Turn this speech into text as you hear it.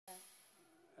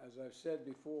As I've said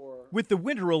before, with the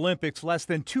Winter Olympics less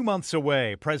than 2 months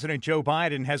away, President Joe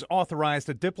Biden has authorized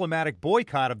a diplomatic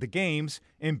boycott of the Games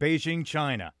in Beijing,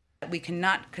 China. We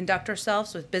cannot conduct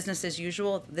ourselves with business as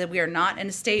usual, that we are not in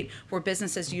a state where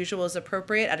business as usual is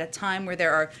appropriate at a time where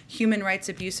there are human rights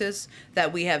abuses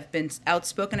that we have been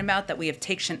outspoken about, that we have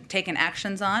taken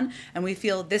actions on, and we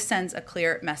feel this sends a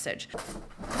clear message.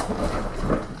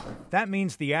 That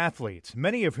means the athletes,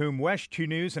 many of whom WESH 2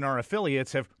 News and our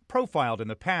affiliates have profiled in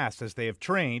the past as they have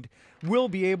trained, will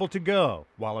be able to go,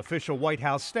 while official White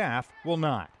House staff will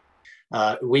not.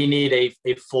 We need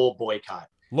a full boycott.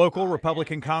 Local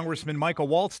Republican Congressman Michael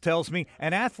Waltz tells me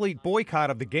an athlete boycott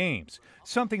of the Games,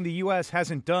 something the U.S.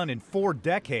 hasn't done in 4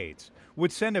 decades,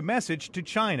 would send a message to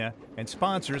China and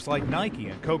sponsors like Nike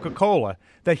and Coca-Cola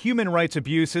that human rights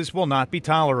abuses will not be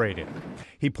tolerated.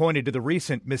 He pointed to the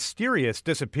recent mysterious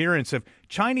disappearance of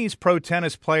Chinese pro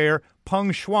tennis player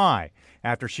Peng Shuai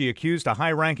after she accused a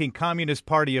high-ranking Communist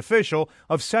Party official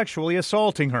of sexually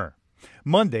assaulting her.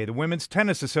 Monday, the Women's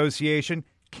Tennis Association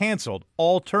canceled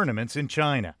all tournaments in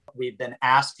China. We've been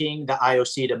asking the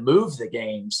IOC to move the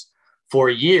Games for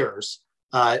years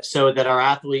so that our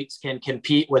athletes can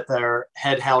compete with their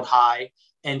head held high.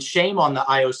 And shame on the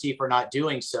IOC for not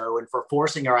doing so and for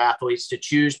forcing our athletes to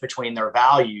choose between their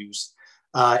values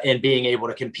and being able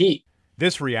to compete.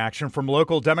 This reaction from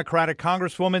local Democratic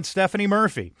Congresswoman Stephanie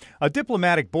Murphy. A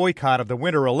diplomatic boycott of the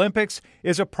Winter Olympics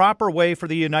is a proper way for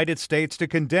the United States to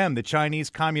condemn the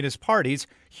Chinese Communist Party's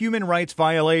human rights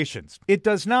violations. It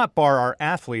does not bar our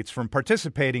athletes from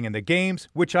participating in the Games,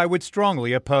 which I would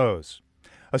strongly oppose.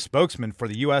 A spokesman for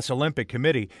the U.S. Olympic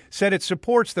Committee said it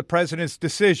supports the president's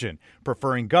decision,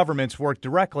 preferring governments work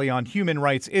directly on human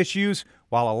rights issues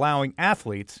while allowing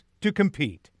athletes to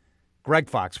compete. Greg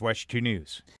Fox, WESH 2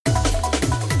 News.